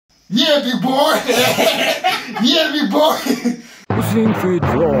Yeah, big boy. Yeah, big boy. Pushing Feet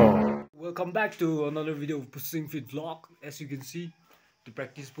Vlog. Welcome back to another video of Pushing Feet Vlog. As you can see, the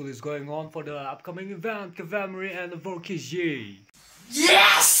practice pool is going on for the upcoming event, Cavalry and the Vorkij.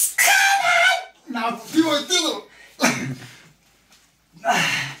 Yes! Come on! Now do it.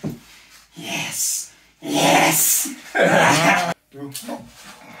 Yes. Yes.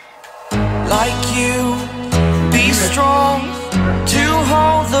 Like you, be strong to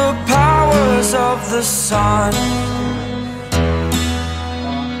hold the powers of the sun.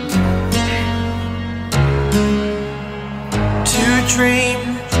 To dream,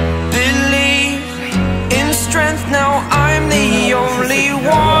 believe in strength. Now I'm the only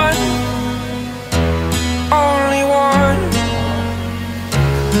one, only one.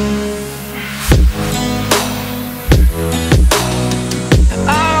 I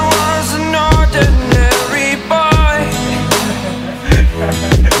was an ordinary boy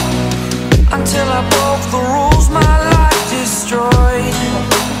until I broke the rules, my life destroyed.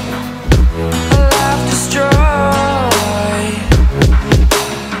 A life destroyed.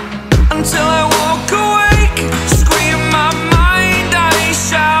 Until I woke awake, scream my mind, I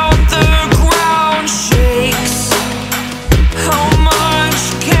shout, the ground shakes. How much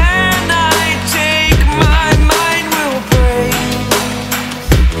can I take? My mind will break.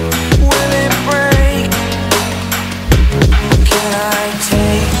 Will it break? Can I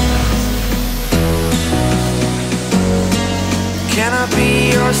take? Can I be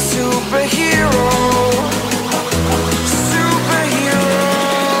your superhero?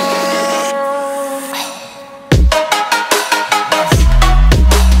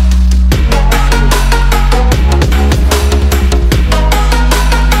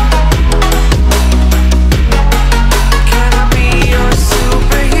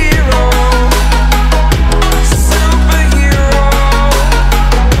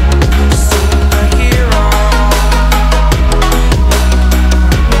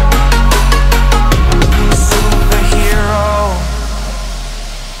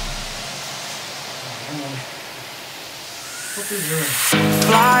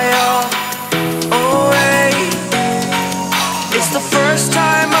 Fly away. It's the first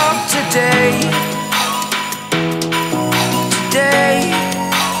time of today. Today.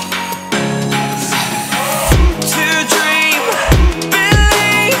 To dream,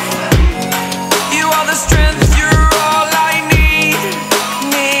 believe. You are the strength, you're all I need.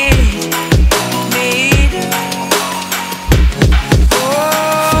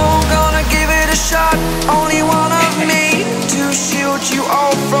 Oh, gonna give it a shot. Only one of me to shield you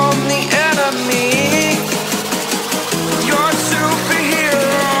all from the enemy. You're a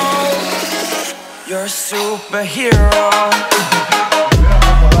superhero. You're a superhero.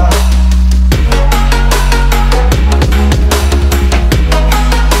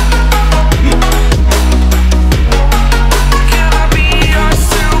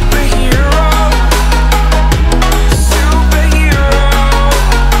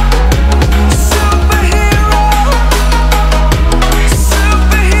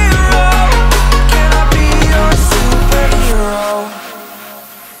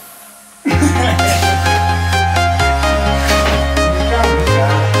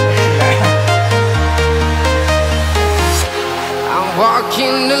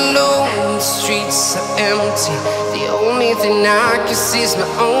 Walking alone, the streets are empty. The only thing I can see is my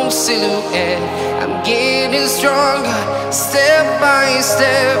own silhouette. I'm getting stronger, step by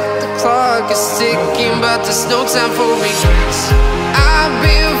step. The clock is ticking, but there's no time for regrets. I've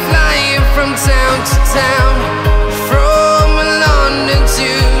been flying from town to town, from London to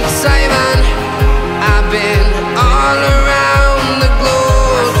Taiwan. I've been all around the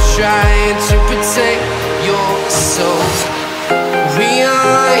globe, trying to protect your soul. We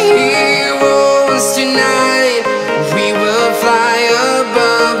are heroes tonight. We will fly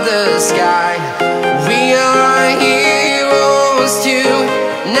above the sky. We are heroes tonight.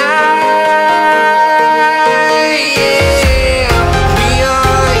 Yeah. We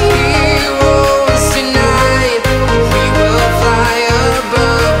are heroes tonight. We will fly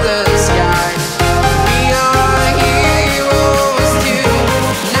above the sky. We are heroes tonight.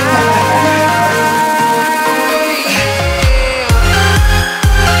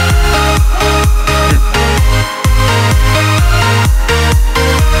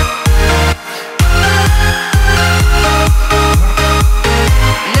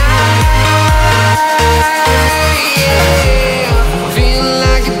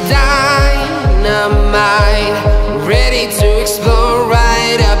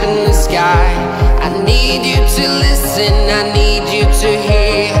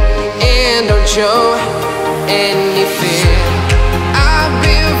 Show any fear. I've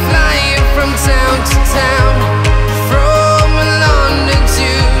been flying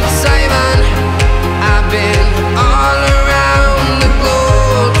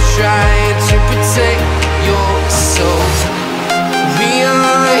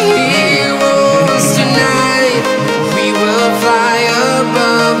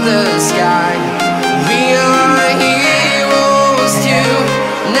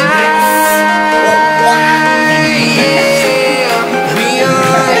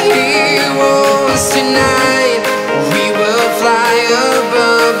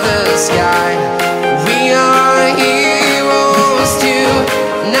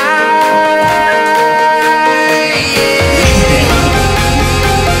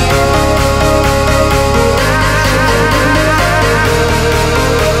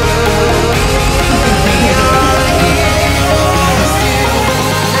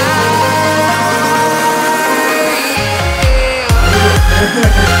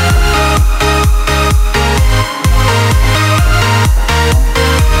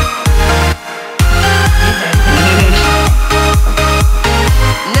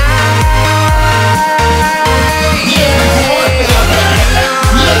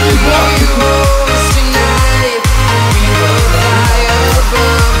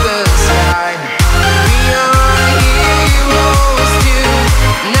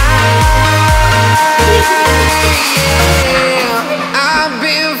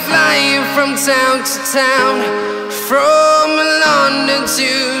town to town, from London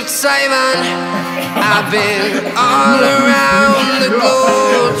to Taiwan. I've been all around the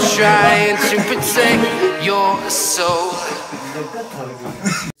globe trying to protect your soul.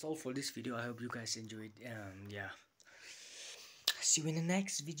 That's all for this video. I hope you guys enjoyed. Yeah, see you in the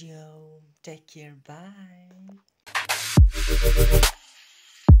next video. Take care. Bye.